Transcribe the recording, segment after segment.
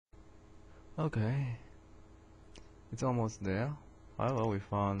Okay, it's almost there. However, we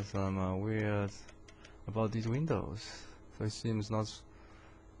found some weird about these windows, so it seems not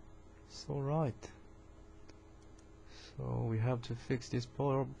so right. So we have to fix this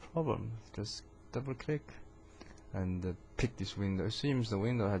problem. Just double click and pick this window. It seems the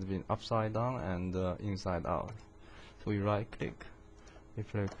window has been upside down and inside out. So we right click, we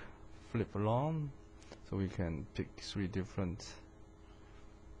click flip along, so we can pick 3 different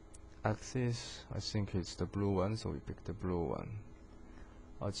axis. I think it's the blue one, so we pick the blue one.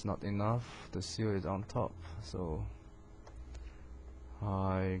 Oh, it's not enough, the seal is on top, so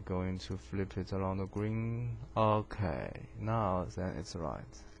I'm going to flip it around the green. Okay, now then it's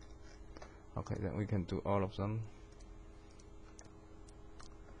right. Okay, then we can do all of them.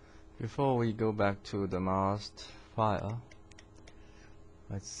 Before we go back to the masked file,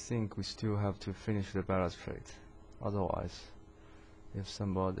 I think we still have to finish the balustrade. Otherwise, if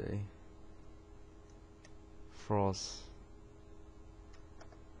somebody falls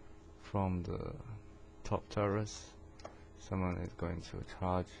from the top terrace, someone is going to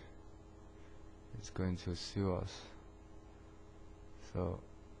charge, it's going to sue us. So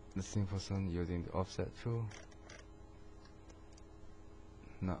the simple person using the offset tool.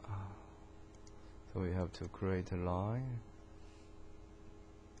 No. So we have to create a line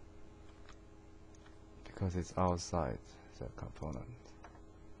because it's outside the component.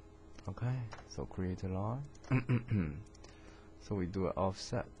 Okay, so create a line. So we do an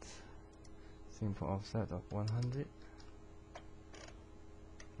offset, simple offset of 100.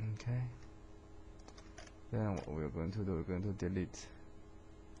 Okay, then what we're going to do, we're going to delete.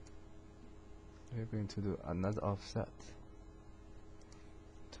 We're going to do another offset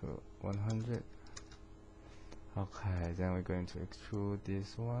to 100. Okay, then we're going to extrude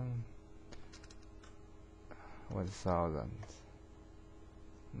this one 1000.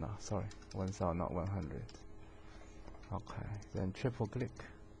 No, sorry, 1000, not 100. Okay, then triple click,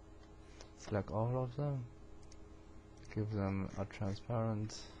 select all of them, give them a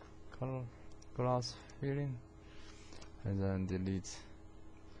transparent color glass feeling, and then delete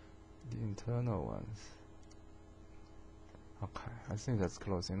the internal ones. Okay, I think that's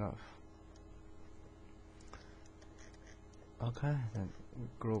close enough. Okay, then we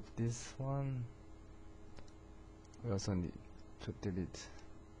group this one. We also need to delete.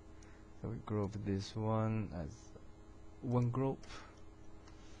 So we group this one as one group,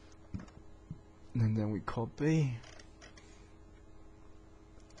 and then we copy.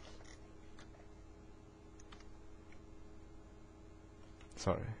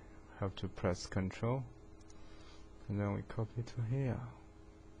 Sorry, have to press Control, and then we copy to here.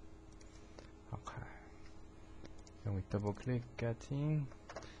 Okay. Then we double click getting,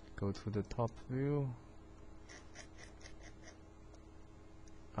 go to the top view.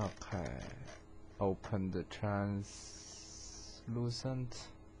 Okay, open the translucent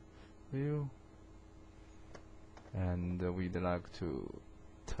view, and we'd like to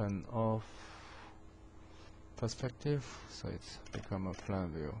turn off perspective, so it's become a plan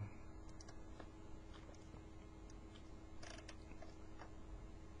view.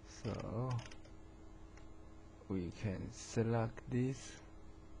 So we can select this.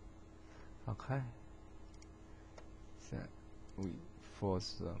 Okay, so we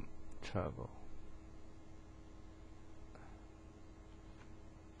force them travel.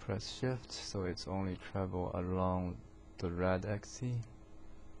 Press shift so it's only travel along the red axis,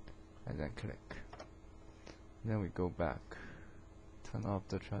 and then click. Then we go back, turn off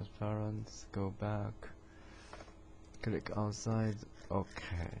the transparent, go back, click outside.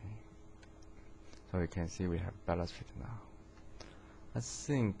 Okay, so you can see we have balustrade now. I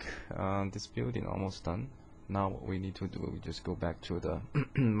think this building almost done. Now what we need to do, we just go back to the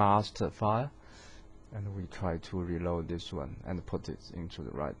master file, and we try to reload this one and put it into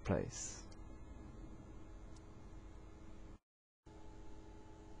the right place.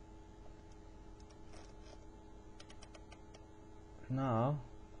 Now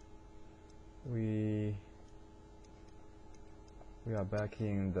we are back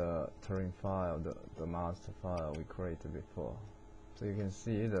in the terran file, the master file we created before. So you can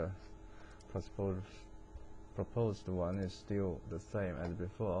see the proposed one is still the same as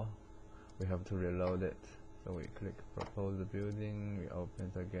before. We have to reload it. So we click propose the building, we open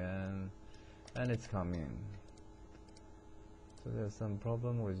it again, and it's coming. So there's some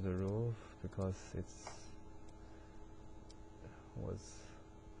problem with the roof because it's was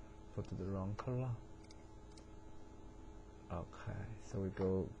put to the wrong color. Okay, so we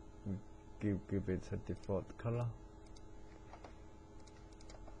give it a default color.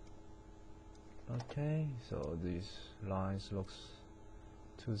 Okay, so these lines looks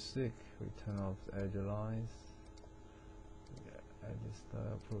too thick, we turn off the edge lines. Edge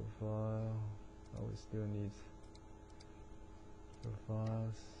style profile. Oh, we still need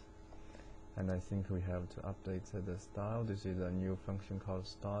profiles. And I think we have to update the style. This is a new function called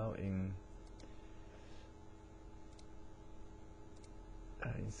style in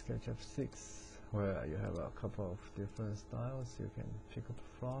SketchUp 6, where you have a couple of different styles you can pick up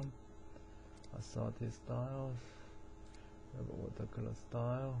from. Assorted styles. We have a watercolor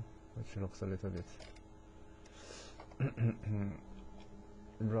style, which looks a little bit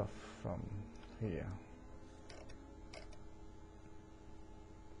rough from here.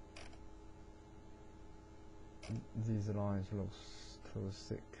 These lines look too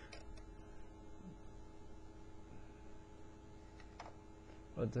thick,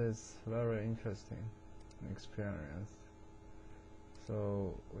 but it's very interesting experience.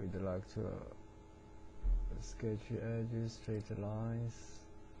 So we'd like to sketchy edges, straight lines.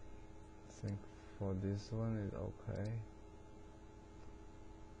 I think for this one is okay.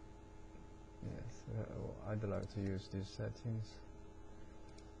 Yes, I'd like to use these settings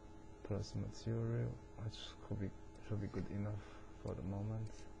plus material, which should be good enough for the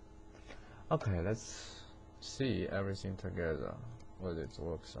moment. Okay, let's see everything together, whether it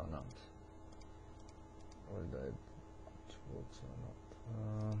works or not. Whether it works or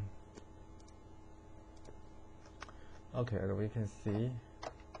not. Okay, as we can see,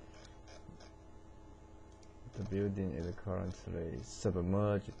 the building is currently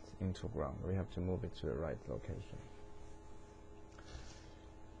submerged into ground. We have to move it to the right location.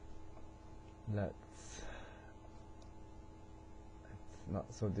 It's not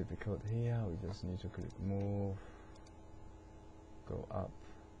so difficult here. We just need to click move, go up,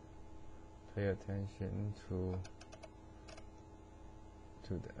 pay attention to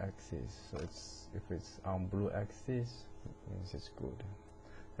the axis. So if it's on blue axis, it means it's good.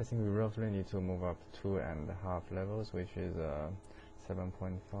 I think we roughly need to move up 2.5 levels, which is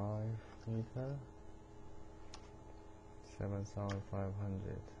 7.5 meter,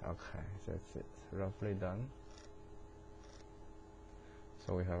 7,500. Okay, that's it. Roughly done.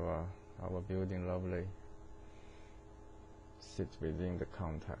 So we have our building lovely sit within the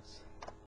context.